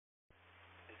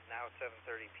now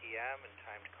 7:30 p.m. and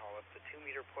time to call up the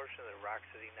 2-meter portion of the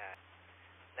RocCityNet.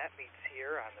 Net meets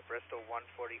here on the Bristol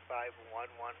 145-11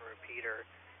 repeater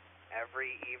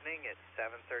every evening at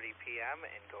 7:30 p.m.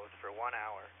 and goes for 1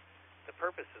 hour. The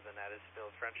purpose of the net is to build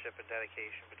friendship and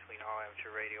dedication between all amateur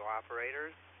radio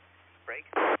operators. Break.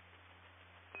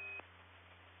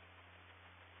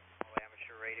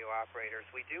 Radio operators.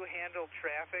 We do handle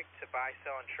traffic to buy,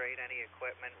 sell, and trade any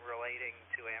equipment relating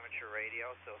to amateur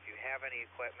radio, so if you have any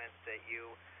equipment that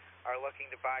you are looking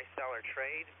to buy, sell, or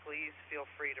trade, please feel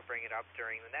free to bring it up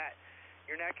during the net.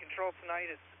 Your net control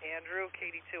tonight is Andrew,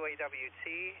 KD2AWT,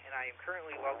 and I am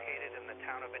currently located in the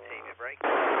town of Batavia. Break.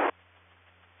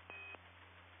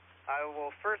 I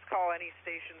will first call any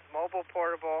stations, mobile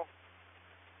or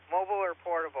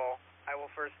portable, I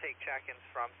will first take check-ins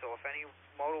from, so if any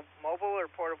mobile or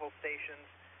portable stations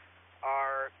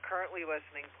are currently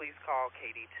listening, please call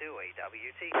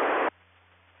KD2AWT.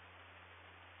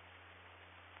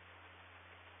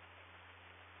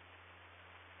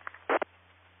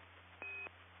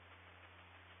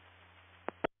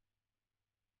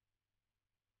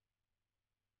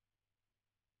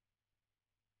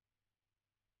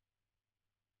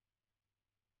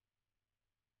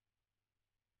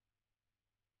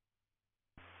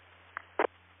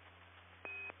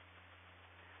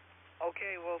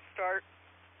 Okay, we'll start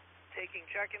taking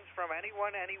check-ins from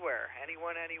anyone, anywhere.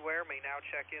 Anyone, anywhere may now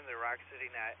check in the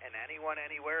RocCityNet, and anyone,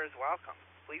 anywhere is welcome.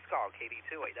 Please call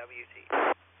KD2AWT.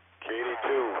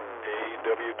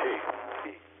 KD2AWT.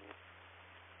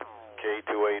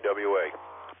 K2AWA.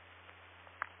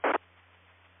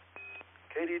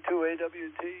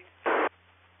 KD2AWT.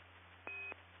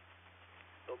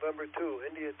 November 2,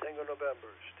 India Tango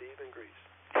November, Steve in Greece.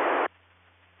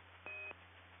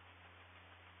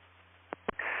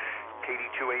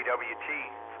 KD2AWT.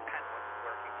 Penwood's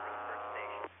working for the first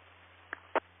station.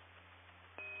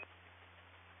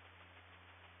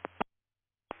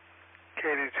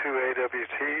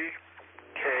 KD2AWT,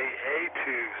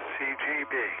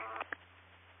 KA2CGB.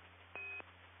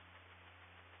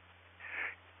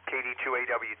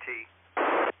 KD2AWT.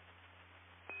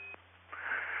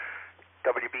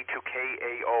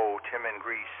 WB2KAO, Tim in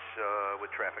Greece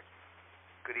with traffic.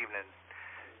 Good evening,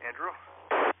 Andrew.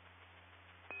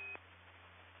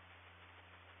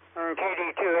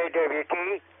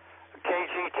 KD2AWT,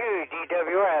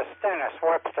 KC2DWS, Dennis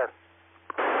Webster.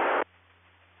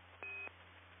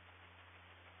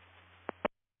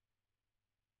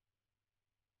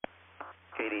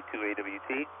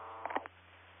 KD2AWT,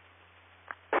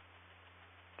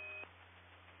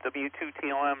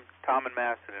 W2TLM, Tom and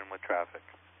Macedon with traffic.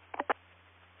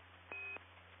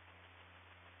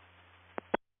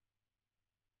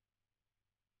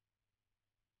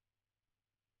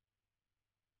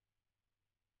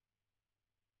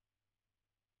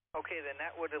 Okay, the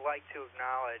net would like to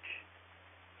acknowledge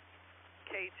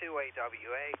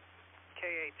K2AWA,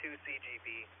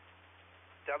 KA2CGB,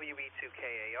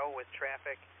 WB2KAO with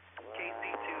traffic,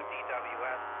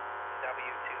 KC2DWS,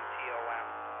 W2TOM, I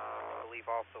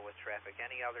believe also with traffic.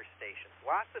 Any other stations?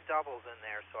 Lots of doubles in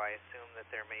there, so I assume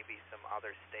that there may be some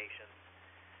other stations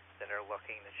that are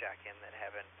looking to check in that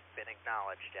haven't been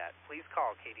acknowledged yet. Please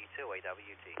call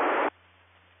KD2AWT.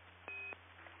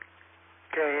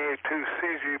 KA2CGB.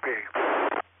 KA2CGB,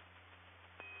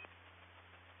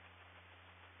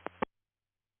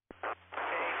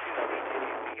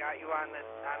 we got you on the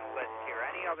list here.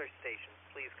 Any other stations,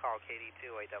 please call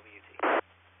KD2AWT.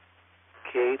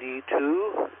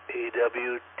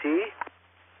 KD2AWT.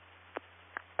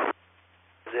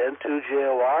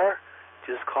 Zen2JOR,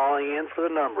 just calling in for the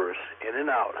numbers, in and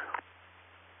out.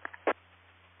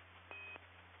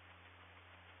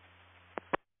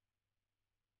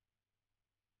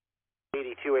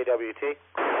 KD2AWT.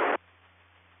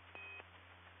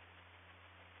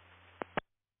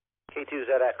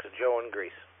 K2ZX, Joe in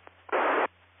Greece.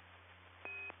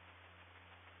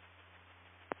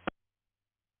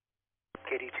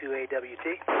 KD2AWT.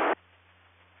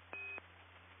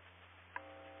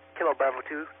 Kilo Bravo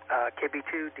 2,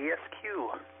 KB2DSQ,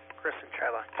 Chris and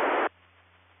Charlotte.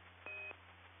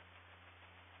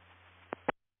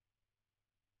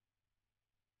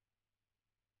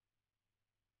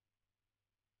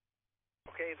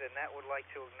 Okay, the net would like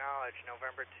to acknowledge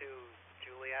November 2,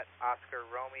 Juliet, Oscar,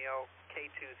 Romeo,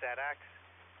 K2ZX,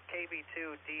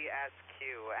 KB2DSQ.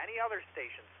 Any other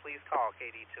stations, please call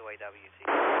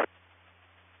KD2AWT.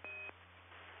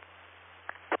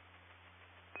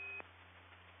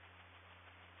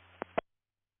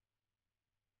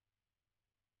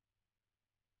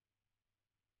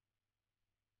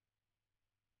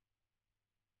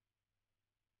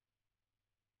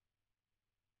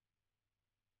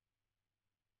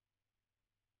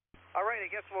 All right,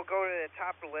 I guess we'll go to the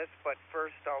top of the list, but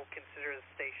first I'll consider the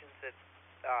stations that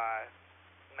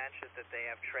mentioned that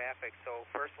they have traffic. So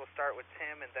first we'll start with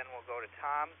Tim, and then we'll go to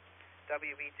Tom.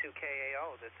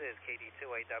 WB2KAO, this is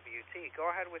KD2AWT.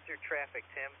 Go ahead with your traffic,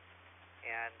 Tim,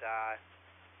 and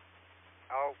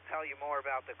I'll tell you more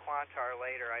about the Quantar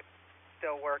later. I'm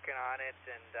still working on it,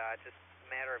 and just a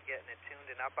matter of getting it tuned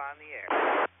and up on the air.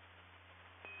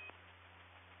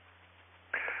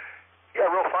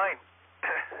 Yeah, real fine.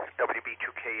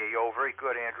 WB2KAO, very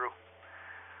good, Andrew.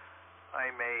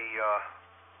 I'm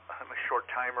a short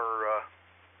timer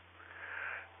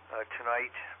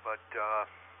tonight, but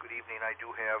good evening. I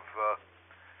do have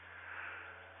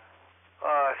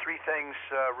three things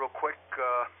real quick.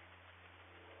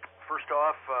 First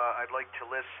off, I'd like to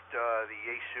list the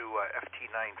Yaesu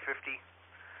FT950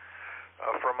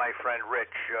 for my friend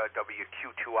Rich,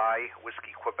 WQ2I,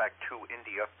 Whiskey Quebec 2,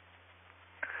 India.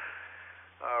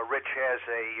 Rich has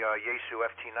a Yaesu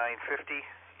FT950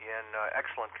 in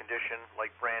excellent condition, like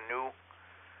brand new.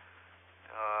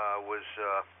 Was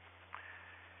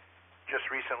just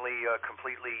recently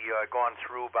completely gone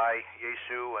through by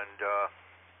Yaesu and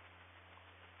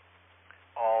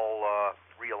all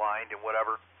realigned and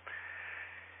whatever.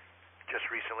 Just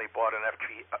recently bought an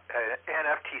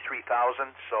FT3000,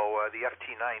 so the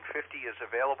FT950 is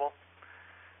available.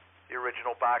 The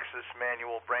original boxes,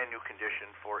 manual, brand new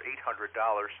condition for $800.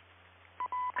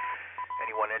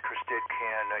 Anyone interested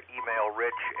can email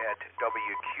Rich at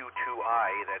WQ2I,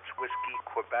 that's Whiskey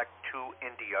Quebec 2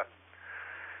 India,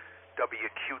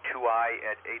 WQ2I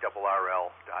at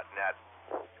ARRL.net,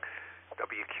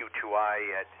 WQ2I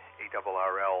at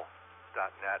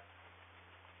ARRL.net.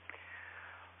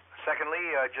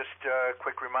 Secondly, just a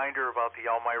quick reminder about the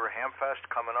Elmira Hamfest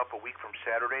coming up a week from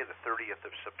Saturday, the 30th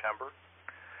of September,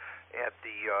 at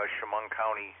the Chemung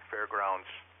County Fairgrounds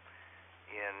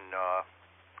in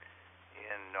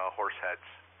Horseheads.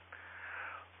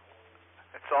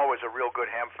 It's always a real good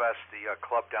hamfest. The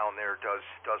club down there does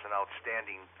an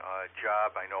outstanding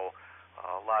job. I know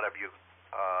a lot of you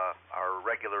are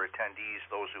regular attendees.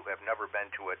 Those who have never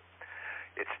been to it,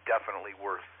 it's definitely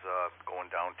worth going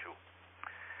down to.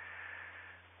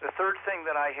 The third thing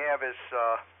that I have is,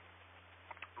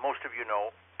 most of you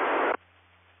know,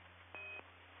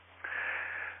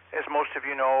 as most of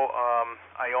you know,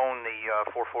 I own the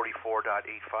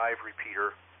 444.85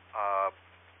 repeater.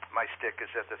 My stick is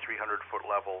at the 300-foot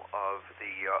level of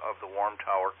the warm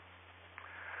tower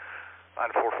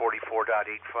on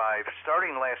 444.85.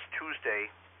 Starting last Tuesday,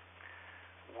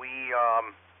 we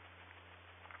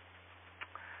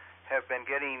have been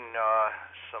getting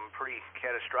some pretty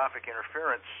catastrophic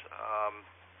interference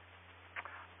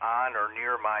on or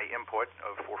near my input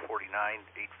of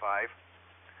 449.85.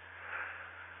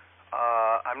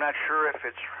 I'm not sure if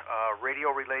it's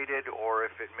radio related or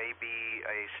if it may be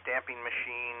a stamping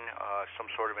machine, some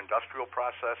sort of industrial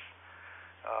process.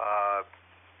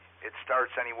 It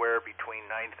starts anywhere between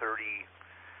 9:30,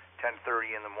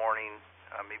 10:30 in the morning,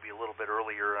 maybe a little bit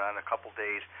earlier on a couple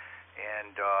days,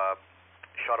 and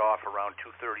shut off around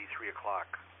 2:30, 3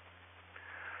 o'clock.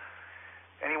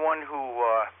 Anyone who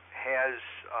has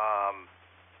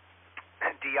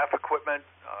DF equipment,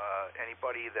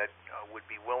 anybody that would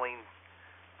be willing,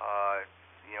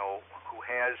 who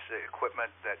has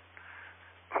equipment that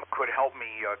could help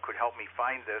me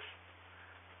find this,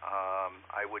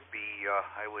 I would be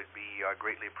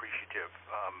greatly appreciative.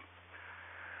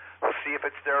 We'll see if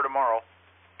it's there tomorrow,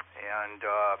 and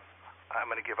I'm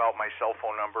going to give out my cell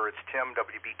phone number. It's Tim,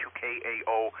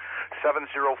 WB2KAO,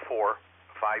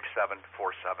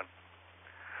 704-5747.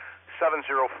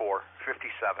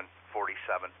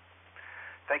 704-5747.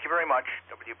 Thank you very much,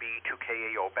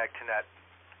 WB2KAO. Back to net.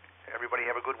 Everybody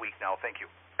have a good week now. Thank you.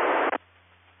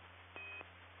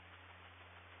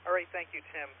 All right, thank you,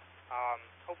 Tim.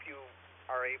 Hope you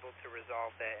are able to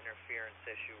resolve that interference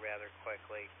issue rather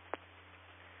quickly.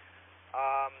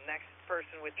 Next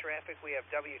person with traffic, we have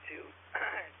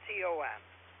W2TOM.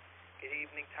 Good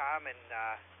evening, Tom, and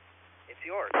it's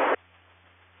yours.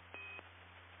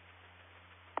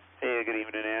 Hey, good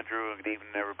evening, Andrew, and good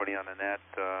evening, everybody on the net.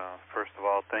 First of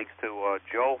all, thanks to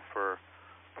Joe for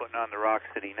putting on the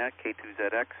RocCityNet,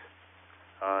 K2ZX.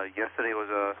 Yesterday was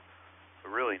a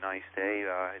really nice day.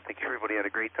 I think everybody had a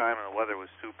great time, and the weather was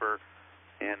super,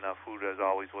 and food, as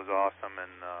always, was awesome,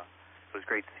 and it was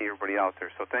great to see everybody out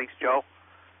there. So thanks, Joe.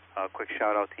 Quick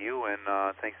shout-out to you, and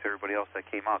thanks to everybody else that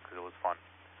came out because it was fun.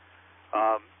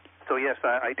 So yes,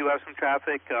 I do have some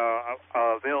traffic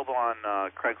available on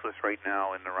Craigslist right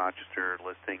now in the Rochester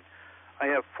listing. I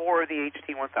have 4 of the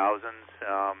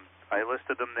HT1000s. I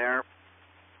listed them there.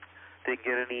 Didn't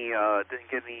get any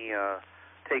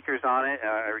takers on it.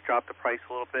 I dropped the price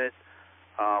a little bit.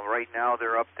 Right now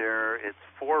they're up there. It's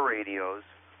 4 radios,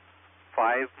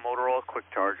 5 Motorola quick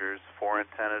chargers, 4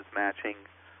 antennas matching,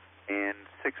 and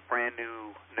 6 brand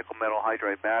new nickel metal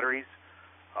hydride batteries,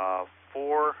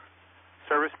 4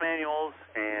 service manuals,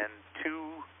 and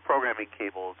 2 programming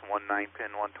cables, one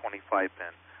 9-pin, one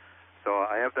 25-pin. So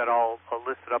I have that all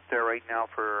listed up there right now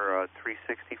for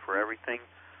 $360 for everything.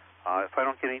 If I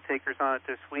don't get any takers on it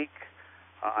this week,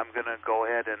 I'm going to go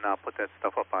ahead and put that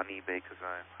stuff up on eBay because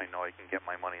I know I can get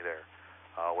my money there.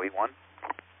 Wait one.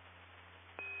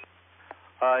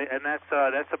 And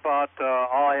that's about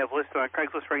all I have listed on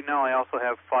Craigslist right now. I also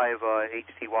have 5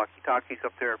 HT walkie-talkies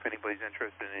up there if anybody's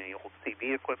interested in any old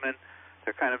CB equipment.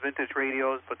 They're kind of vintage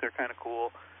radios, but they're kind of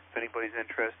cool. If anybody's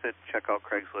interested, check out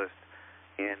Craigslist.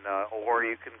 And or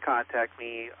you can contact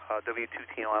me,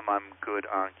 W2TLM. I'm good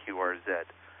on QRZ.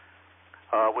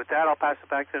 With that, I'll pass it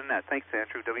back to the net. Thanks,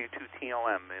 Andrew.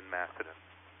 W2TLM in Mastodon.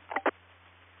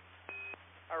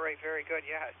 All right, very good.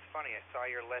 Yeah, it's funny. I saw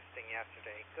your listing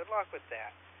yesterday. Good luck with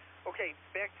that. Okay,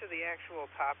 back to the actual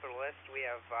top of the list. We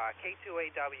have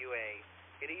K2AWA.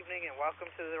 Good evening and welcome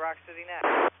to the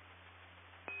RocCityNet.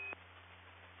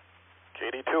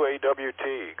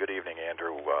 KD2AWT. Good evening,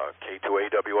 Andrew.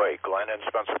 K2AWA, Glenn and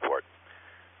Spencerport.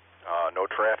 No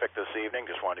traffic this evening.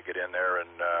 Just wanted to get in there and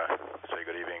say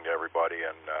good evening to everybody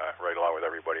and right along with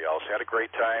everybody else. Had a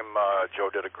great time.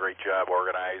 Joe did a great job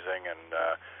organizing, and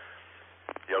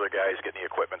the other guys getting the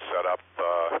equipment set up.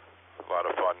 A lot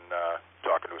of fun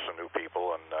talking to some new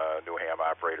people and new ham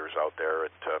operators out there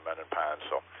at Men and Ponds.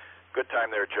 So good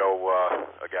time there, Joe.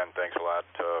 Again, thanks a lot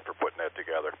for putting that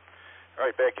together. All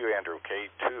right, back to you, Andrew.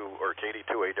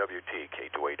 KD2AWT,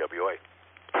 K2AWA.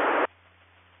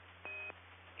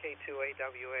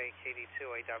 K2AWA,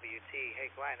 KD2AWT.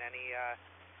 Hey, Glenn, any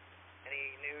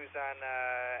news on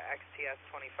XTS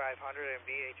 2500 and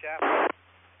VHF?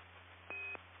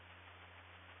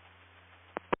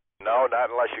 No,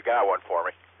 not unless you got one for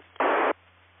me.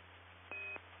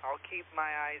 I'll keep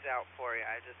my eyes out for you.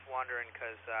 I'm just wondering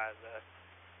because the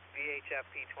VHF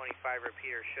P25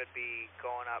 repeater should be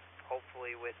going up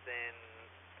hopefully within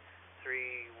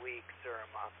 3 weeks or a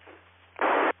month.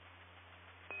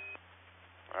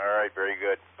 All right, very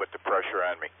good. Put the pressure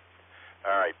on me.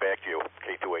 All right, back to you,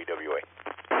 K2AWA.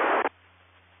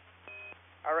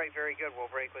 All right, very good.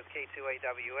 We'll break with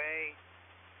K2AWA.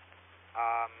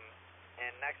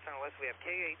 And next on the list we have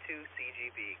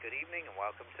KA2CGB. Good evening and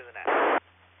welcome to the net.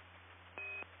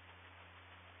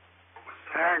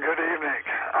 And good evening.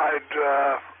 I'd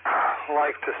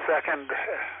like to second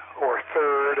or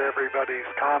third everybody's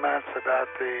comments about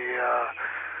the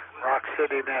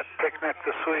RocCityNet picnic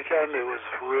this weekend. It was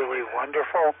really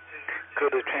wonderful.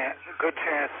 Good chance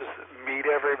to meet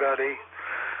everybody.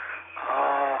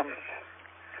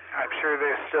 I'm sure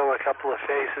there's still a couple of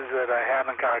faces that I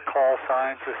haven't got call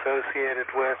signs associated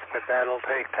with, but that'll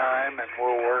take time and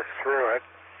we'll work through it.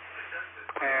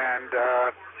 And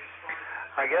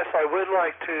I guess I would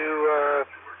like to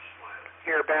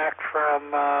hear back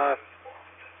from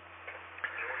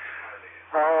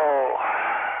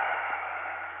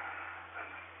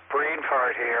brain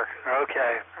fart here.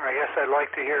 Okay. I guess I'd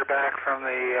like to hear back from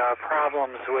the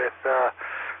problems with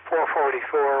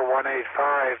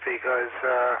 444-185 because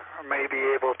I may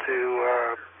be able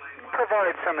to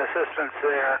provide some assistance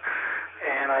there,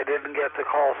 and I didn't get the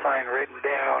call sign written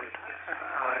down.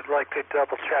 I'd like to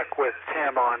double check with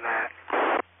Tim on that.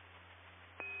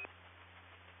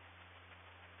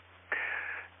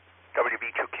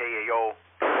 WB2KAO.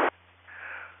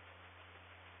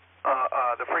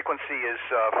 The frequency is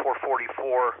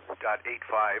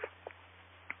 444.85.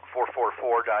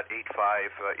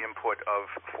 444.85, input of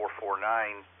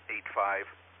 449.85.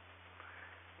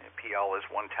 PL is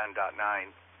 110.9,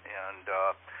 and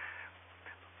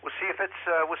we'll see if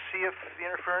the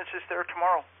interference is there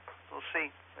tomorrow. We'll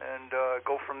see, and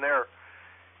go from there.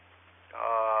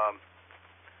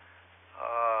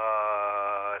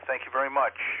 Thank you very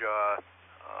much,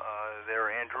 there,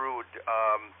 Andrew.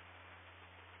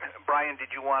 Brian,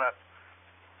 did you want to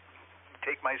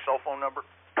take my cell phone number?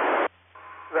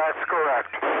 That's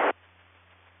correct.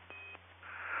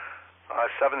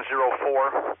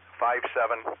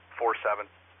 704-5747.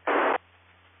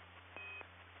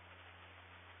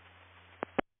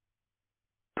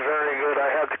 Very good. I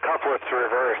had the couplets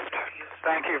reversed.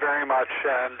 Thank you very much.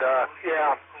 And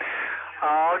yeah,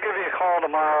 I'll give you a call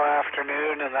tomorrow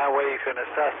afternoon, and that way you can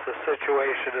assess the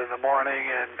situation in the morning,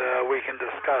 and we can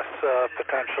discuss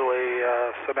potentially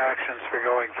some actions for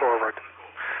going forward.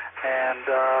 And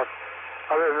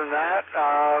other than that,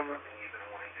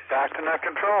 back to net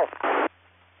control.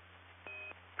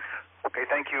 Okay,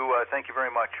 thank you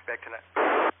very much. Back to net.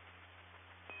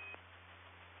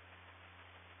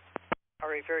 All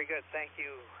right, very good. Thank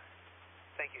you,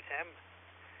 Tim.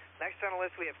 Next on the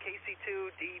list we have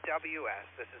KC2DWS.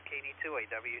 This is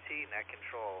KD2AWT Net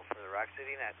Control for the Rock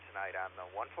City Net tonight on the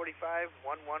 145-11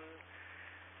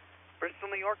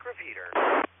 Bristol, New York repeater.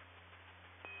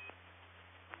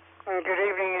 Good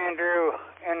evening, Andrew,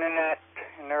 and the net,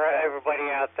 and everybody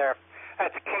out there.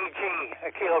 That's KG,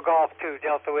 a Kilo Golf 2,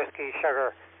 Delta Whiskey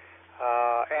Sugar.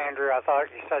 Andrew, I thought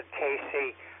you said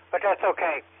KC, but that's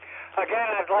okay. Again,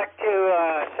 I'd like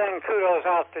to send kudos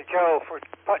out to Joe for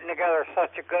putting together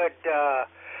such a good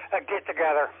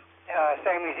get-together,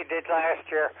 same as he did last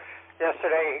year.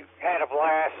 Yesterday, had a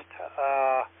blast.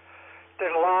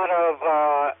 Did a lot of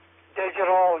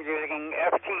digital using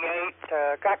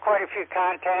FT8. Got quite a few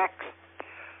contacts.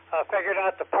 Figured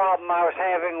out the problem I was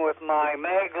having with my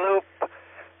mag loop,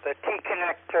 the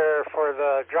T-connector for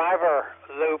the driver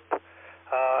loop.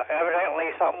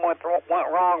 Evidently, something went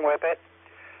wrong with it.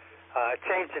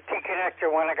 Changed the T-connector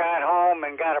when I got home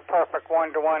and got a perfect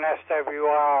one-to-one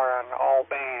SWR on all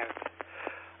bands.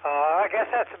 I guess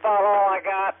that's about all I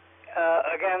got.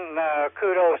 Again,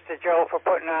 kudos to Joe for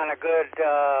putting on a good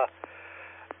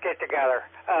get-together.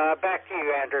 Back to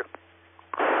you, Andrew.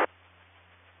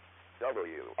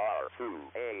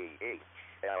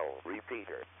 WR2AHL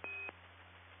repeater.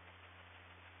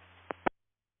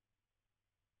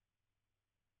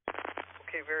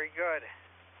 Okay, very good.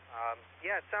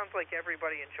 Yeah, it sounds like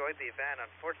everybody enjoyed the event.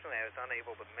 Unfortunately, I was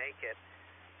unable to make it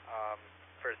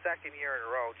for a second year in a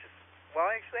row.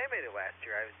 Actually, I made it last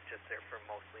year. I was just there for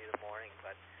mostly the morning,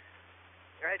 but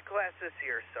I had class this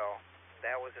year, so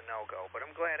that was a no-go. But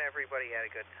I'm glad everybody had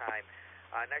a good time.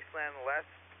 Next on the list,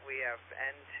 we have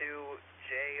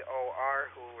N2JOR,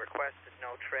 who requested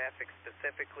no traffic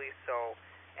specifically, so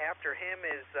after him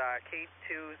is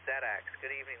K2ZX.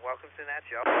 Good evening. Welcome to that,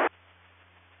 Joe.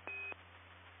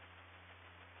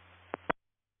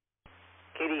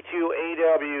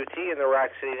 KD2AWT in the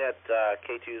RocCityNet,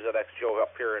 K2ZX Joe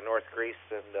up here in North Greece,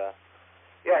 and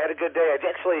yeah, I had a good day. I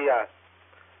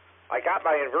got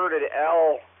my inverted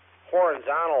L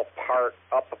horizontal part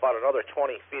up about another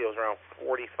 20 feet. It was around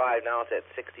 45. Now it's at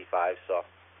 65. So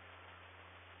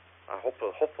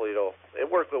hopefully it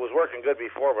worked. It was working good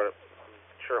before, but I'm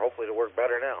sure hopefully it'll work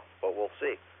better now. But we'll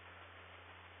see.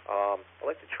 I'd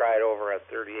like to try it over at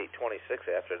 3826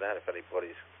 after that. If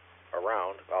anybody's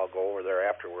around, I'll go over there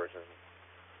afterwards and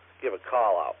give a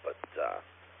call out. But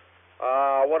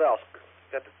what else?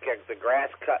 Got the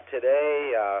grass cut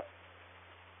today.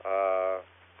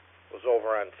 Was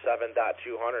over on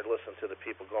 7.200. Listen to the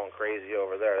people going crazy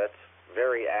over there. That's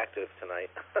very active tonight.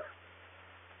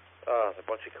 There's a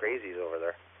bunch of crazies over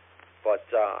there. But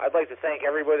I'd like to thank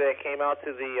everybody that came out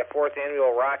to the 4th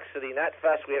annual Rock City Net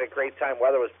Fest. We had a great time.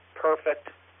 Weather was perfect.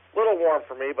 A little warm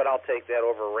for me, but I'll take that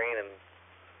over rain and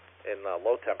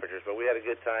low temperatures. But we had a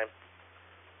good time,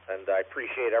 and I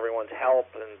appreciate everyone's help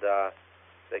and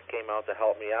that came out to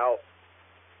help me out.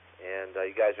 And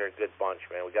you guys are a good bunch,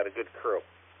 man. We got a good crew.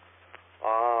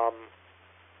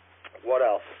 What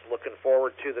else? Looking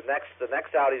forward to the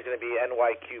next outing is going to be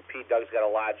NYQP. Doug's got a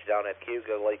lodge down at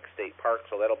Cayuga Lake State Park,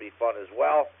 so that'll be fun as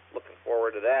well. Looking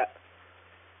forward to that.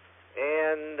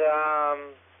 And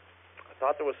I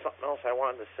thought there was something else I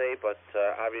wanted to say, but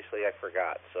obviously I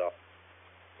forgot. So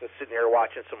just sitting here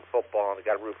watching some football, and I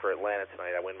got to root for Atlanta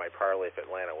tonight. I win my parlay if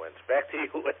Atlanta wins. Back to you,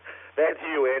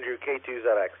 Andrew.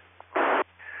 K2ZX.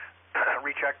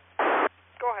 Recheck.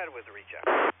 Go ahead with the recheck.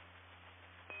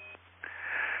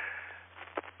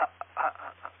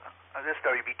 This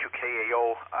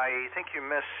WB2KAO, I think you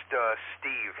missed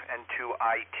Steve,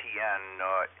 N2ITN,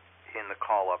 in the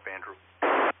call-up, Andrew.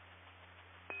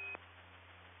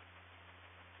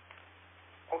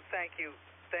 Oh, thank you,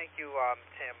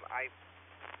 Tim. I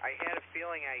had a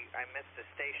feeling I missed the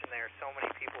station there. So many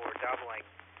people were doubling,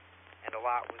 and a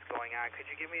lot was going on. Could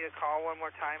you give me a call one more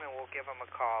time, and we'll give him a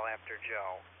call after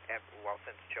Joe,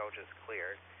 since Joe just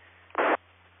cleared.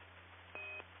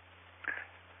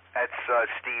 That's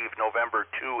Steve, November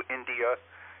 2, India,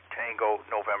 Tango,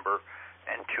 November,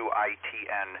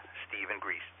 N2ITN, Steve in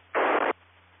Greece.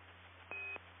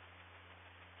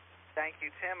 Thank you,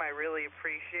 Tim. I really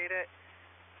appreciate it.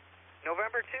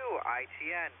 November 2,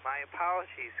 ITN. My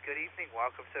apologies. Good evening.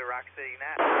 Welcome to the Rock City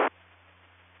Net.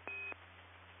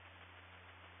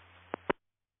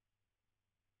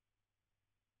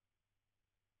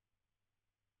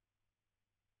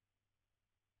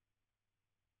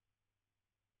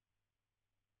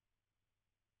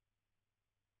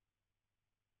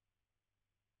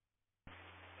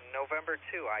 November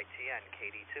 2, ITN,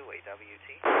 KD2AWT.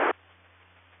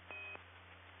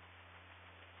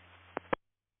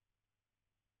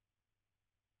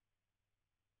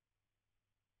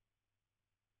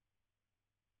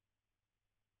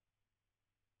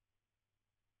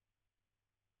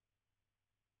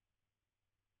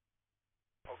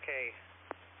 Okay.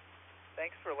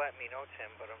 Thanks for letting me know,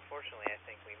 Tim, but unfortunately I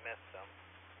think we missed some.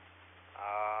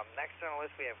 Next on the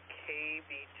list we have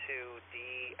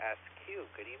KD2AWT.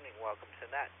 Good evening, welcome to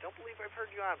NET. Don't believe I've heard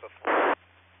you on before.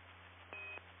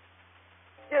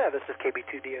 Yeah, this is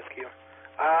KD2AWT.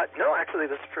 No, actually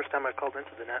this is the first time I've called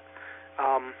into the NET.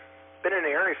 Been in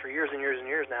the area for years and years and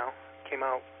years now. Came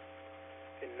out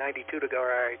in '92 to go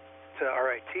to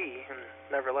RIT and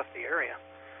never left the area.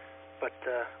 But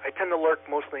I tend to lurk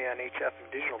mostly on HF and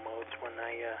digital modes when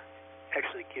I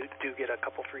actually do get a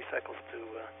couple free cycles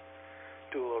to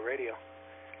do a little radio.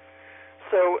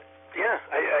 So, yeah,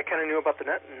 I kind of knew about the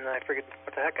net, and I figured,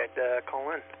 what the heck, I'd call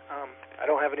in. I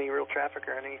don't have any real traffic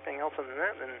or anything else on the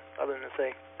net, and other than to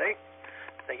say, hey,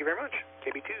 thank you very much,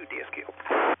 KB2DSQ.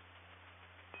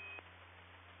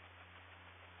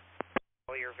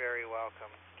 Well, you're very welcome.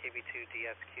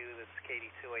 KB2DSQ, this is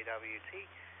KD2AWT.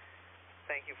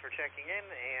 Thank you for checking in,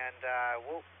 and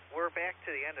we're back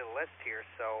to the end of the list here,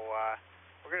 so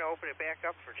we're going to open it back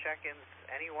up for check-ins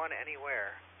anyone,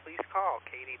 anywhere. Please call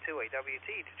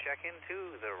KD2AWT to check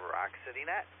into the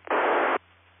RocCityNet.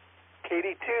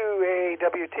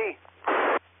 KD2AWT.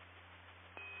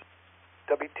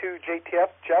 W2JTF,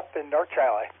 Jeff in North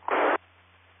Charlie.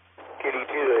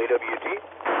 KD2AWT.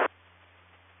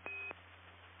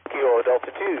 Kilo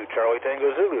Delta 2, Charlie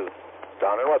Tango Zulu,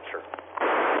 Don and Webster.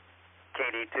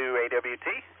 KD2AWT.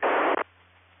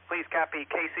 Please copy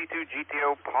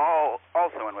KC2GTO Paul,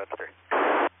 also in Webster.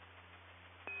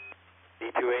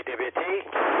 D2AWT.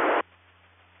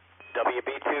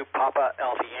 WB2 Papa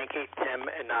Alpha Yankee, Tim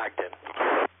in Ogden.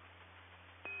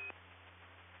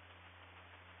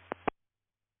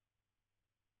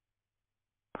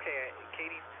 Okay,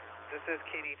 this is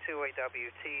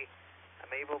KD2AWT.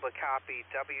 I'm able to copy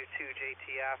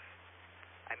W2JTF.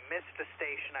 I missed a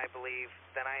station, I believe.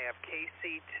 Then I have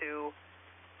KC2,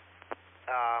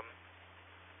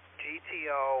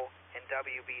 GTO, and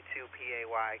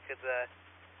WB2PAY. Could the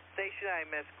station I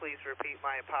missed please repeat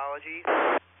my apologies?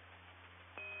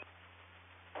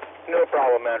 No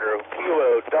problem, Andrew.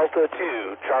 Kilo Delta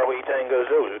 2, Charlie Tango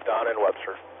Zulu, Don and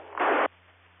Webster.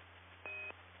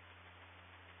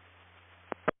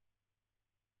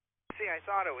 See, I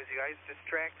thought it was you. I was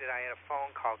distracted. I had a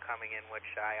phone call coming in,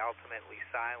 which I ultimately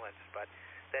silenced, but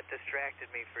that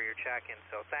distracted me for your check-in,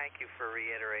 so thank you for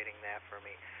reiterating that for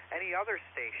me. Any other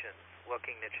stations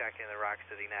looking to check in the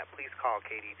RocCityNet, please call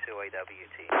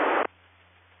KD2AWT.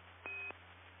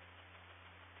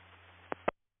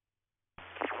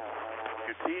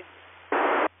 QT.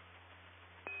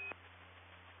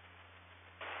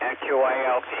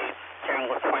 QALT,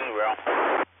 Tango 20, Will.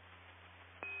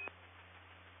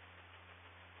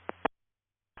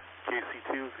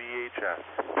 KC2VHS.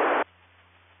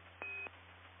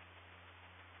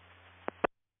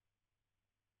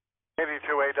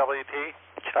 KD2AWT,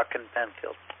 Chuck in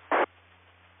Penfield.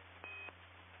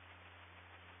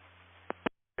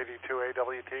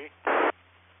 KD2AWT,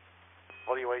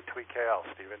 W8tweakL,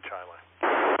 Stephen Chila.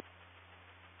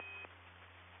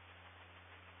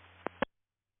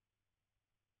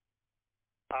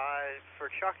 For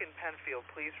Chuck in Penfield,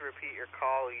 please repeat your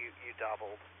call. You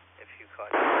doubled, if you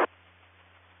could.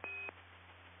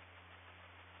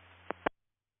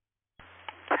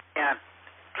 Yeah,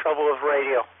 trouble with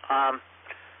radio.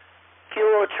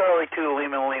 Kilo Charlie 2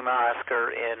 Lima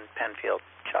Oscar in Penfield,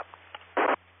 Chuck.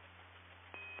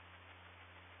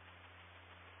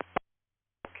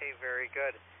 Okay, very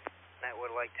good. I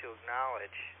would like to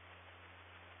acknowledge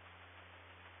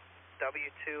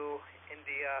W2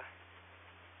 India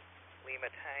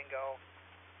Lima Tango,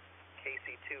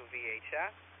 KC2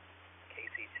 VHS,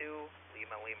 KC2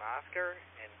 Lima Oscar,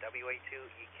 and W82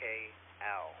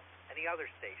 EKL. Any other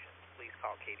stations, please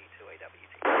call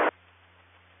KD2AWT.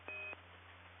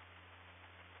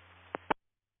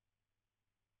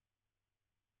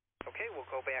 Okay, we'll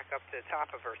go back up to the top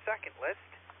of our second list.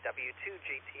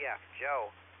 W2JTF,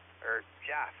 Jeff.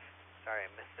 Sorry,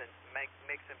 I'm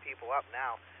mixing people up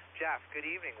now. Jeff, good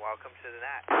evening. Welcome to the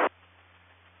net.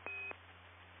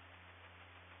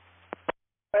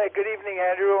 Hey, good evening,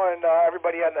 Andrew, and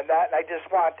everybody on the net. And I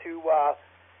just want to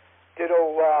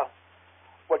ditto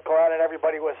what Glenn and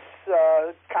everybody was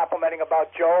complimenting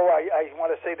about Joe. I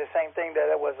want to say the same thing, that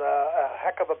it was a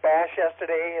heck of a bash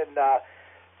yesterday, and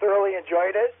thoroughly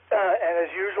enjoyed it. And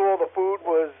as usual, the food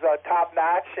was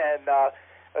top-notch, and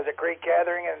it was a great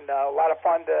gathering and a lot of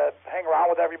fun to hang around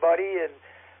with everybody and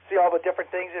see all the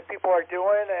different things that people are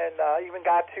doing, and even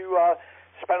got to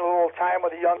spend a little time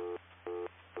with a young...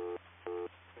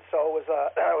 So it was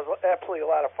absolutely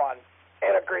a lot of fun,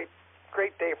 and a great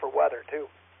day for weather too.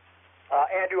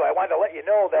 Andrew, I wanted to let you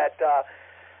know that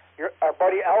our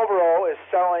buddy Alvaro is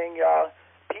selling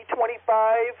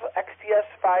P25 XTS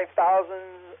 5000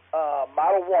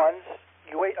 Model 1s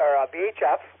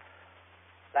VHF,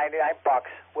 $99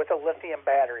 with a lithium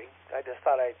battery. I just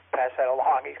thought I'd pass that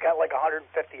along. He's got like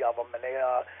 150 of them, and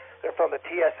they're from the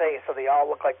TSA, so they all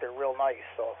look like they're real nice.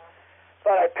 So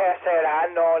thought I'd pass that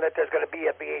on, knowing that there's going to be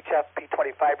a VHF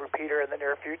P25 repeater in the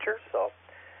near future. So,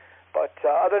 but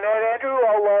other than that, Andrew,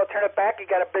 I'll turn it back. You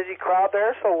got a busy crowd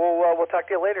there, so we'll talk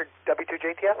to you later.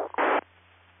 W2JTF.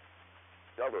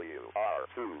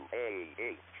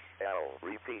 WR2AHL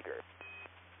repeater.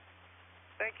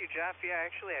 Thank you, Jeff. Yeah,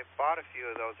 actually, I bought a few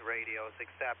of those radios,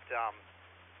 except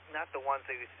not the ones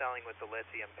that he was selling with the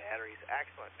lithium batteries.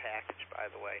 Excellent package, by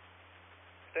the way.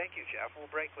 Thank you, Jeff. We'll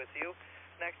break with you.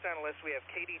 Next on the list, we have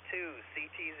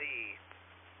KD2CTZ.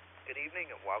 Good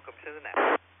evening and welcome to the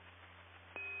net.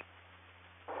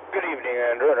 Good evening,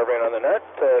 Andrew, and everyone on the net.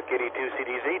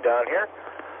 KD2CTZ, Don here.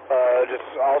 Just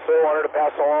also wanted to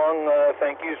pass along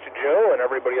thank yous to Joe and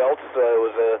everybody else. It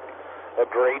was a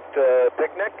great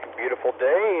picnic, beautiful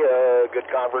day, good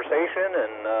conversation,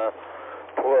 and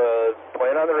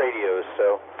playing on the radios.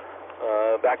 So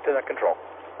back to net control.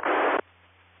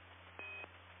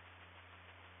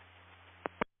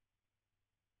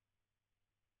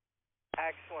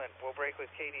 Excellent. We'll break with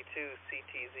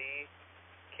KD2CTZ.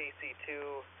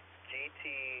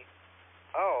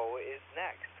 KC2GTO is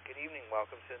next. Good evening.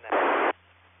 Welcome to the net.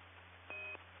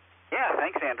 Yeah,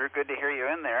 thanks, Andrew. Good to hear you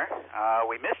in there.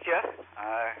 We missed you.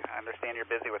 I understand you're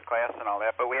busy with class and all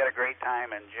that, but we had a great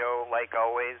time, and Joe, like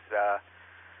always,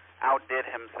 outdid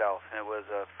himself. It was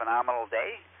a phenomenal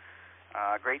day.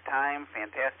 Great time,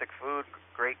 fantastic food,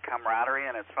 great camaraderie,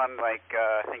 and it's fun, like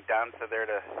I think Don said there,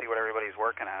 to see what everybody's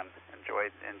working on.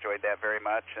 Enjoyed that very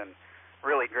much, and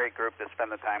really great group to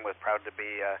spend the time with. Proud to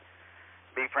be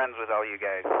friends with all you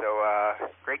guys. So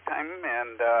great time,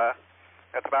 and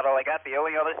that's about all I got. The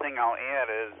only other thing I'll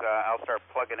add is I'll start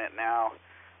plugging it now.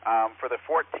 For the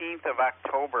 14th of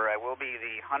October, I will be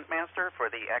the hunt master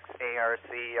for the XARC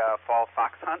Fall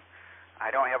Fox Hunt. I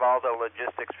don't have all the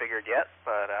logistics figured yet,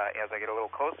 but as I get a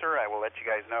little closer, I will let you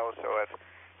guys know. So if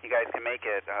you guys can make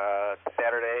it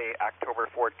Saturday, October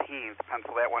 14th,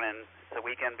 pencil that one in the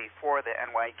weekend before the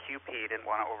NYQP. Didn't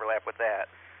want to overlap with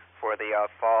that for the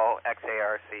Fall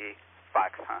XARC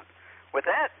Fox Hunt. With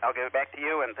that, I'll give it back to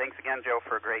you, and thanks again, Joe,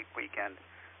 for a great weekend.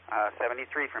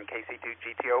 73 from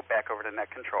KC2GTO, back over to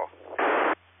net control.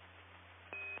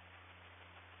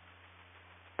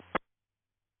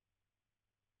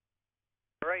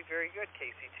 All right, very good.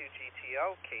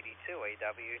 KC2GTO,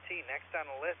 KD2AWT. Next on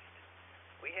the list,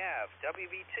 we have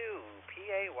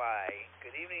WB2PAY.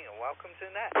 Good evening and welcome to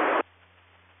the net.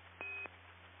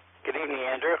 Good evening,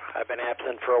 Andrew. I've been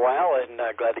absent for a while and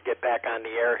glad to get back on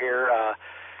the air here.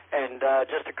 And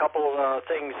just a couple of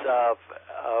things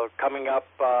coming up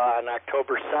on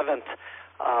October 7th.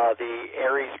 The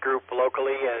Aries group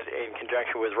locally, in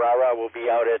conjunction with RARA, will be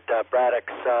out at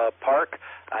Braddock's Park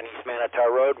on East Manitou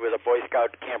Road with a Boy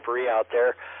Scout camporee out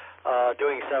there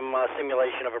doing some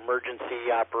simulation of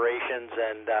emergency operations.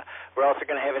 And we're also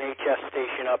going to have an HF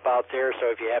station up out there, so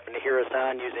if you happen to hear us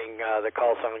on using the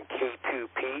call sign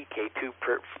K2P, K2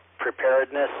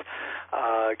 Preparedness,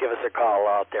 give us a call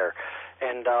out there.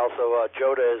 And also,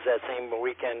 JOTA is that same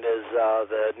weekend as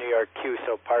the New York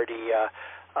QSO party.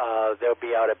 They'll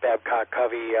be out at Babcock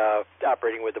Covey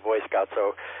operating with the Boy Scouts.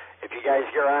 So if you guys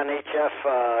are on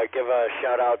HF, give a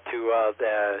shout out to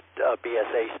the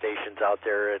BSA stations out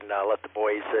there and let the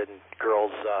boys and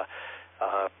girls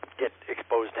get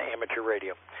exposed to amateur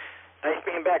radio. Nice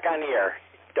being back on the air.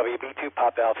 WB2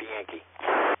 Papa Alpha Yankee.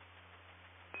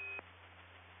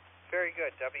 Very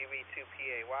good.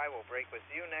 WB2PAY will break with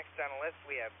you. Next on the list,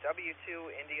 we have W2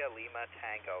 India Lima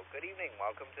Tango. Good evening.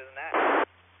 Welcome to the net.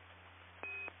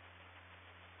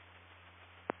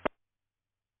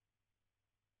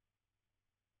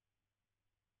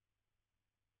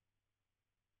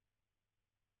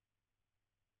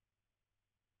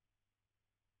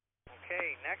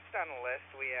 Okay, next on the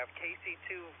list, we have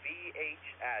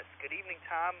KC2VHS. Good evening,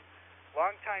 Tom.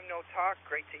 Long time no talk.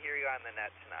 Great to hear you on the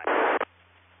net tonight.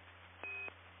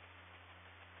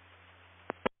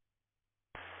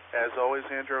 As always,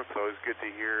 Andrew, it's always good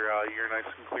to hear your nice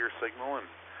and clear signal, and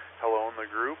hello in the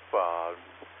group. Tom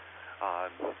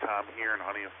here in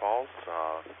Honey Falls.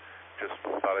 Just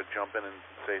thought I'd jump in and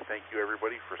say thank you,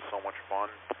 everybody, for so much fun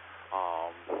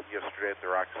yesterday at the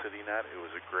RocCityNet. It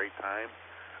was a great time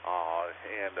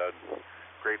and a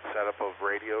great setup of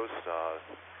radios.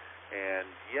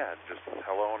 And yeah, just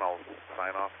hello, and I'll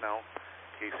sign off now.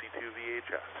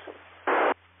 KC2VHS.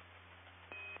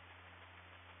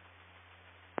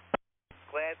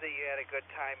 Glad that you had a good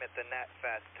time at the Net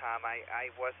Fest, Tom.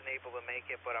 I wasn't able to make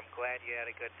it, but I'm glad you had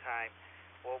a good time.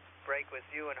 We'll break with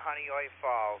you in Honeoye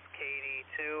Falls,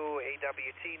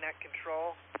 KD2AWT Net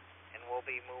Control, and we'll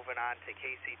be moving on to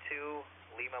KC2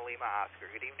 Lima Lima Oscar.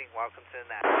 Good evening, welcome to the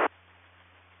Net.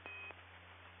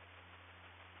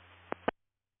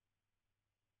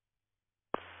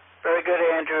 Very good,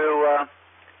 Andrew.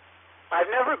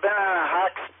 I've never been on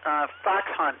a fox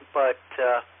hunt, but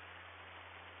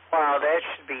wow, that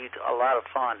should be a lot of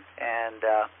fun. And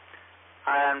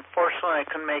unfortunately, I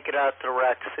couldn't make it out to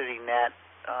RocCityNet.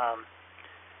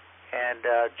 And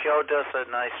Joe does a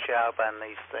nice job on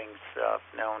these things. I've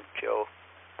known Joe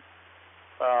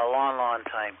a long, long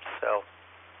time. So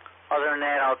other than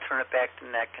that, I'll turn it back to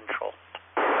Net Control.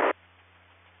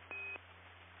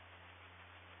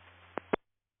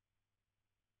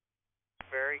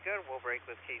 Very good. We'll break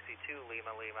with KC2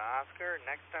 Lima Lima Oscar.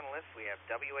 Next on the list we have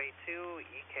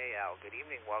WA2EKL. Good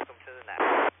evening. Welcome to the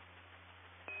Net.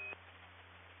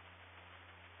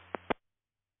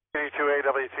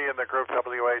 KD2AWT and the group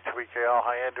WA2EKL.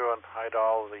 Hi, Andrew, and hi to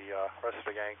all the rest of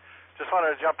the gang. Just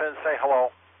wanted to jump in and say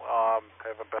hello. I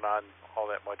haven't been on all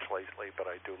that much lately, but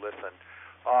I do listen.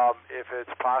 If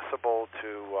it's possible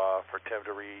to for Tim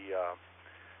to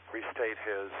restate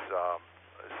his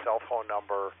cell phone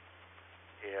number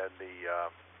and the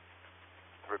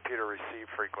repeater receive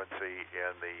frequency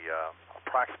and the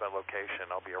approximate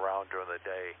location, I'll be around during the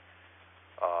day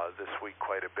this week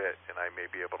quite a bit, and I may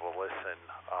be able to listen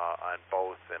on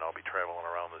both, and I'll be traveling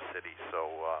around the city,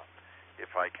 so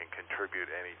if I can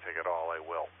contribute anything at all, I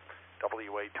will.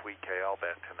 WA2EKL,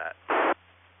 back to Net.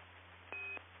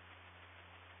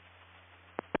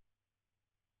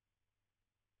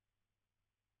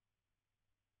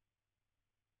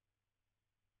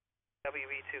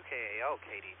 WB2KAL,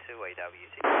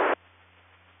 KD2AWT.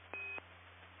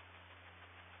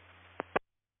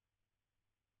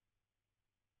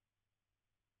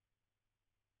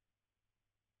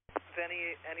 Is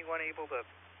anyone able to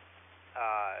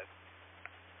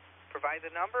provide the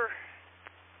number?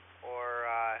 Or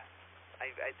I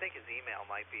think his email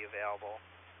might be available.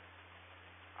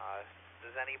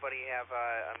 Does anybody have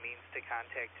a means to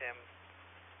contact him?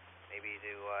 Maybe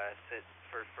to sit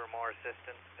for more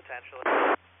assistance, potentially?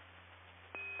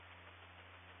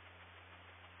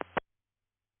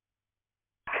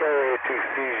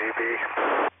 KA2CGB.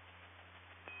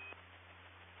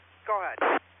 Go ahead.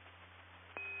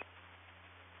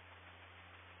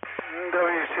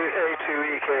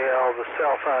 WA2EKL, the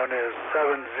cell phone is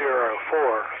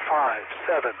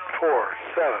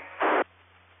 7045747.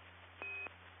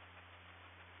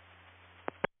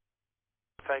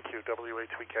 Thank you,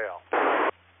 WA2EKL.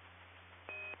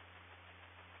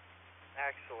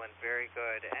 Excellent, very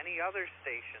good. Any other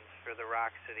stations for the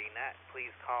RocCityNet,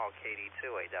 please call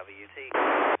KD2AWT.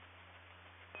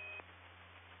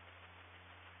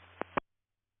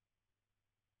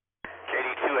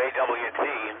 KD2AWT.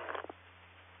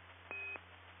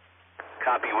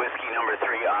 Copy whiskey number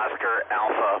 3, Oscar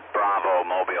Alpha Bravo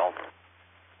Mobile.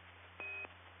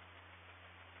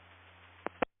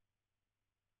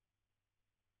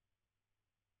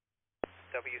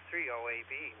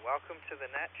 W3OAB, welcome to the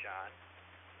Net, John.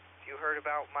 You heard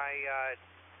about my,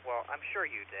 well, I'm sure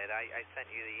you did. I sent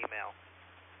you the email.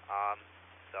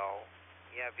 So,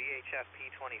 yeah, VHF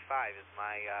P25 is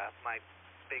my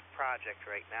big project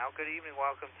right now. Good evening,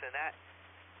 welcome to Net.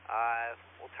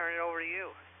 We'll turn it over to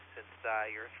you, since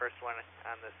you're the first one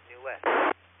on this new list.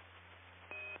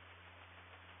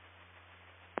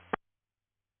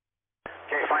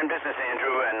 Okay, fine business,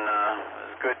 Andrew, and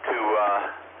it's good to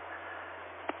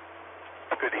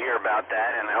hear about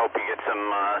that, and I hope you get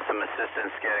some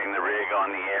assistance getting the rig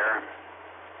on the air.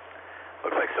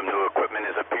 Looks like some new equipment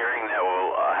is appearing that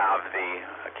will have the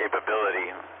capability.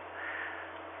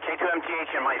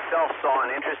 K2MTH and myself saw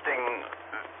an interesting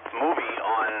movie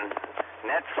on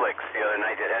Netflix the other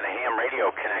night that had a ham radio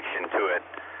connection to it.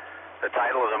 The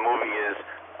title of the movie is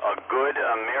A Good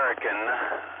American,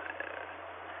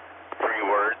 3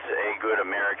 words, A Good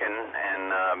American,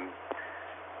 and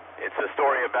it's a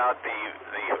story about the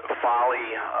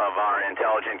folly of our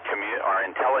intelligence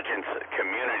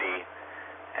community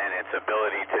and its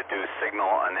ability to do signal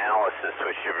analysis,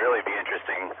 which should really be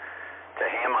interesting to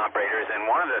ham operators. And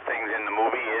one of the things in the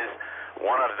movie is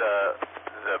one of the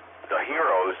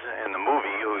heroes in the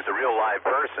movie, who's a real live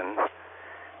person,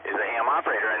 is a ham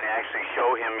operator, and they actually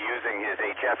show him using his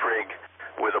HF rig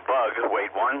with a bug. Wait,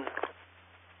 one.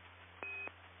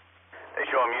 They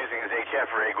show him using his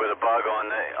HF rig with a bug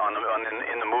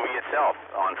in the movie itself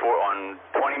on 20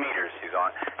 meters. He's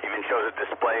on. Even shows a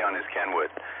display on his Kenwood.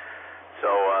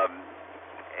 So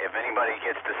if anybody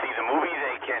gets to see the movie,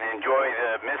 they can enjoy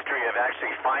the mystery of actually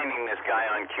finding this guy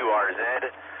on QRZ.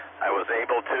 I was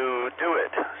able to do it.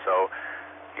 So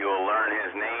you'll learn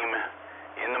his name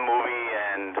in the movie,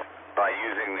 and by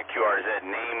using the QRZ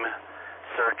name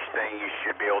search thing, you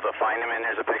should be able to find him. And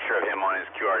there's a picture of him on his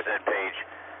QRZ page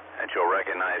that you'll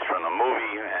recognize from the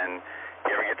movie. And if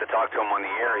you ever get to talk to him on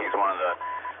the air, he's one of the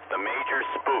major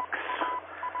spooks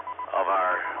of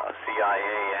our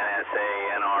CIA,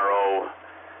 NSA, NRO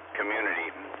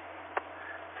community.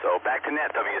 So back to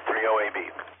net, W30AB.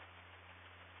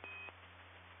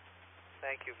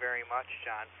 Thank you very much,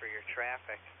 John, for your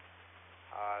traffic.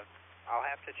 I'll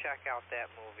have to check out that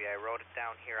movie. I wrote it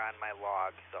down here on my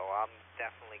log, so I'm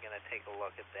definitely going to take a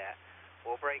look at that.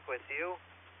 We'll break with you.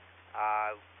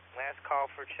 Last call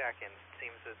for check-ins.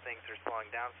 Seems that things are slowing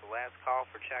down, so last call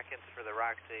for check-ins for the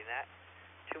RocCityNet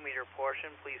 2-meter portion.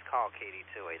 Please call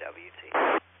KD2AWT.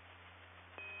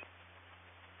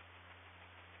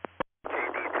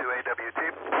 KD2AWT.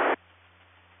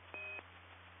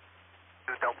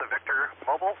 This is Delta Victor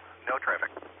Mobile, no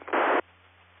traffic.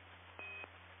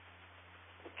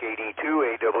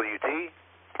 KD2AWT.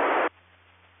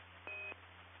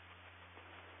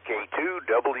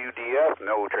 K2WDF,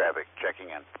 no traffic, checking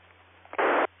in.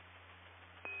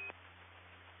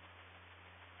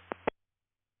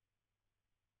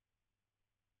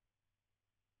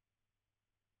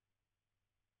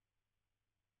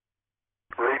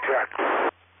 Recheck.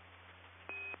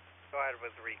 Go ahead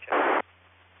with the recheck.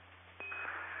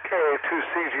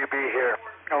 K2CGB here.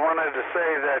 I wanted to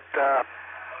say that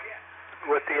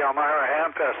with the Elmira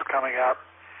Hamfest coming up,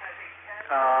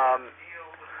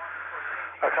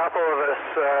 a couple of us,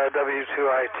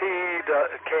 W2IT,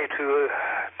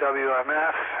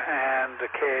 K2WMF, and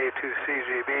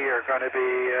K2CGB are going to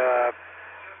be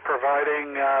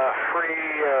providing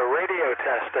free radio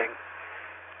testing.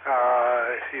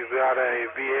 If you've got a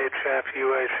VHF,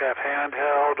 UHF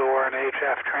handheld, or an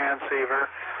HF transceiver,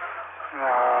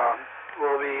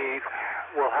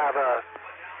 we'll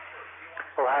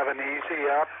have an easy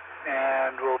up,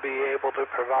 and we'll be able to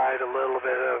provide a little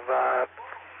bit of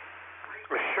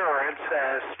assurance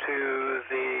as to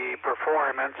the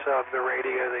performance of the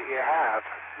radio that you have.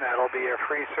 That'll be a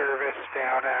free service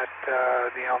down at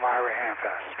the Elmira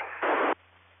Hamfest.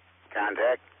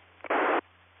 Contact. Go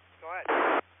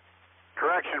ahead.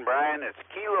 Correction, Brian, it's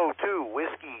Kilo 2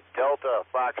 Whiskey Delta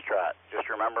Foxtrot. Just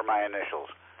remember my initials.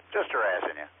 Just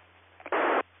harassing you.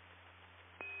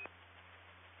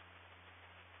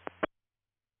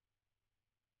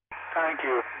 Thank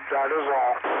you. That is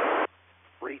all.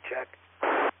 Recheck.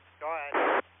 Go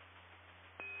ahead.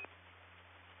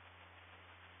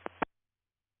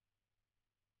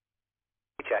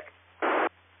 Recheck.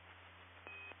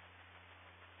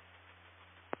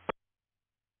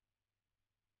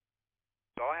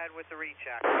 Go ahead with the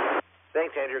recheck.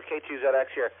 Thanks, Andrew. K2ZX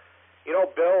here. You know,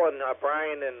 Bill and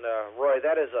Brian and Roy,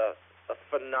 that is a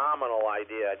phenomenal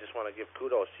idea. I just want to give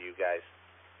kudos to you guys.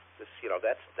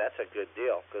 That's a good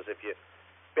deal, because if you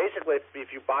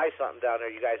buy something down there,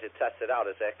 you guys had tested out.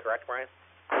 Is that correct, Brian?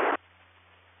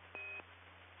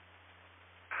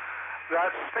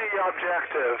 That's the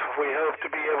objective. We hope to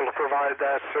be able to provide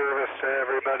that service to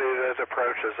everybody that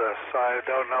approaches us. I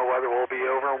don't know whether we'll be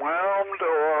overwhelmed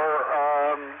or,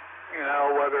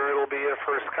 whether it'll be it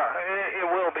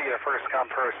will be a first come,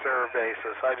 first served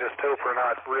basis. I just hope we're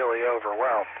not really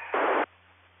overwhelmed.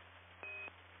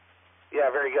 Yeah,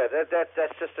 very good.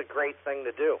 That's just a great thing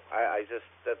to do.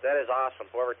 That is awesome.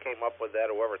 Whoever came up with that,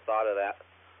 whoever thought of that,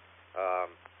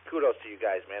 kudos to you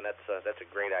guys, man. That's a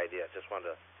great idea. Just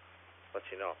wanted to let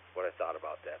you know what I thought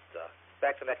about that.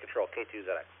 Back to net control,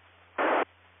 K2ZX.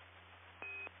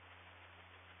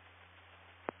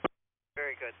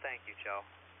 Very good. Thank you, Joe.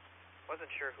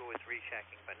 Wasn't sure who was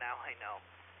rechecking, but now I know.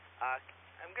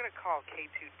 I'm going to call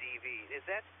K2DV. Is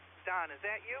that, Don, is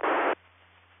that you?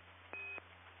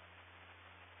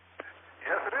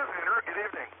 Yes, it is, Andrew. Good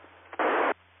evening.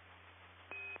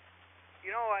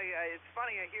 You know, it's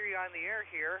funny, I hear you on the air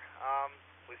here.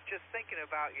 Was just thinking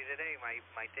about you today.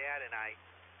 My dad and I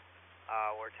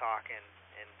were talking,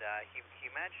 and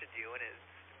he mentioned you, and it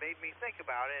made me think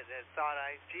about it, and thought,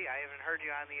 I haven't heard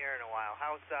you on the air in a while.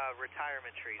 How's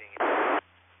retirement treating you?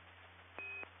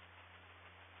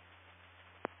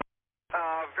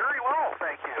 Very well,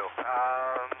 thank you.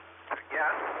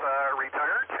 Yes,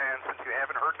 retired, and since you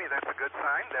haven't heard me, that's a good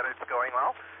sign that it's going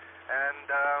well. And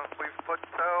we've put,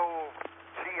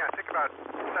 I think about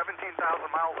 17,000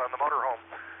 miles on the motorhome.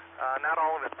 Not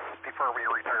all of it before we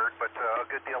retired, but a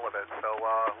good deal of it. So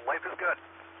life is good.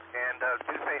 And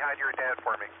do say hi to your dad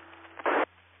for me.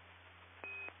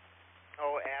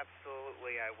 Oh,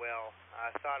 absolutely, I will. I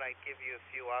thought I'd give you a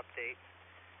few updates.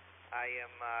 I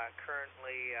am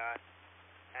currently,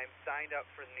 I'm signed up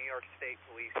for the New York State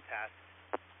Police test.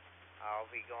 I'll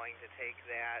be going to take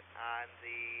that on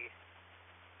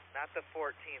not the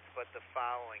 14th, but the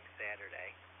following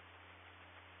Saturday.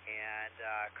 And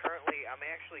I'm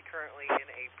actually currently in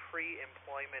a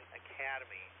pre-employment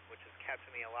academy, which has kept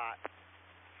me a lot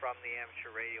from the amateur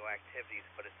radio activities,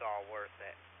 but it's all worth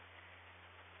it.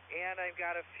 And I've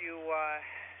got a few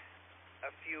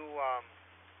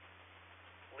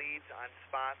leads on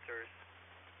sponsors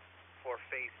for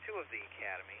Phase 2 of the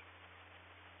Academy.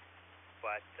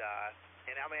 But,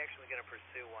 and I'm actually going to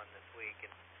pursue one this week.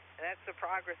 And that's the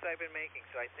progress I've been making,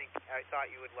 so I thought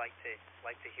you would like to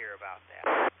hear about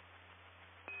that.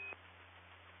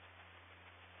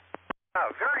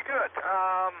 Very good.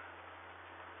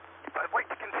 I'd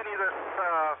like to continue this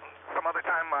some other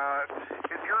time.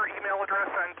 Is your email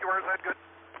address on QRZ good?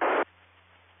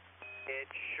 It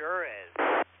sure is.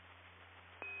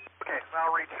 Okay,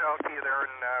 I'll reach out to you there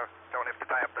and don't have to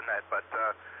tie up the net, but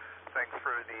thanks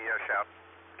for the shout.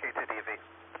 K2DAWT.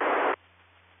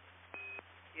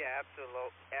 Yeah,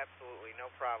 absolutely,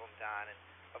 no problem, Don. And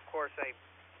of course, I'm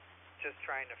just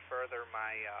trying to further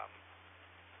my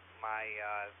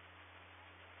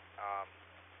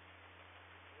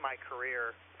my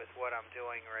career with what I'm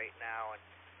doing right now, and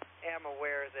am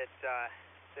aware that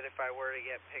that if I were to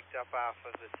get picked up off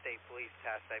of the state police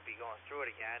test, I'd be going through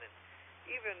it again. And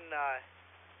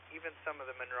even some of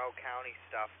the Monroe County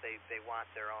stuff, they want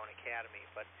their own academy,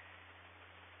 but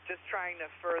just trying to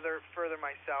further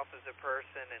myself as a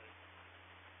person and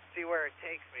see where it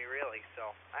takes me, really.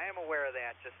 So I am aware of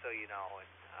that, just so you know,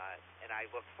 and I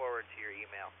look forward to your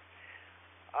email.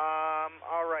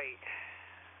 All right.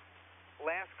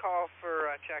 Last call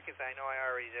for check-ins. I know I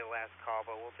already did a last call,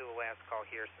 but we'll do a last call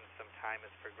here since some time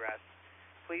has progressed.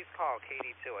 Please call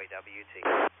KD2AWT.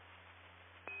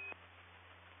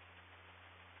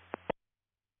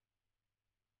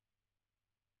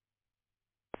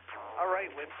 All right,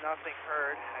 with nothing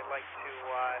heard, I'd like to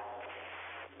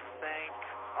thank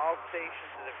all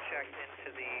stations that have checked into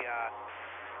the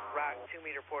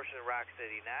 2-meter portion of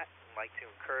RocCityNet. I'd like to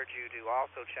encourage you to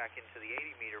also check into the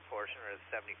 80-meter portion or the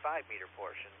 75-meter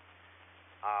portion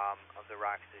of the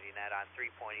RocCityNet on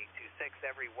 3.826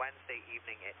 every Wednesday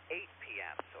evening at 8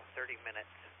 p.m., so 30 minutes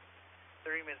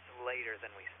later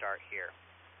than we start here.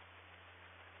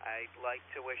 I'd like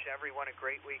to wish everyone a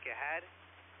great week ahead,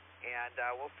 and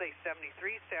we'll say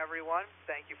 73s to everyone.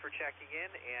 Thank you for checking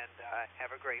in, and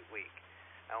have a great week.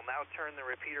 I'll now turn the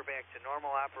repeater back to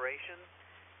normal operation.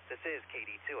 This is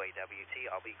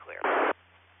KD2AWT. I'll be clear.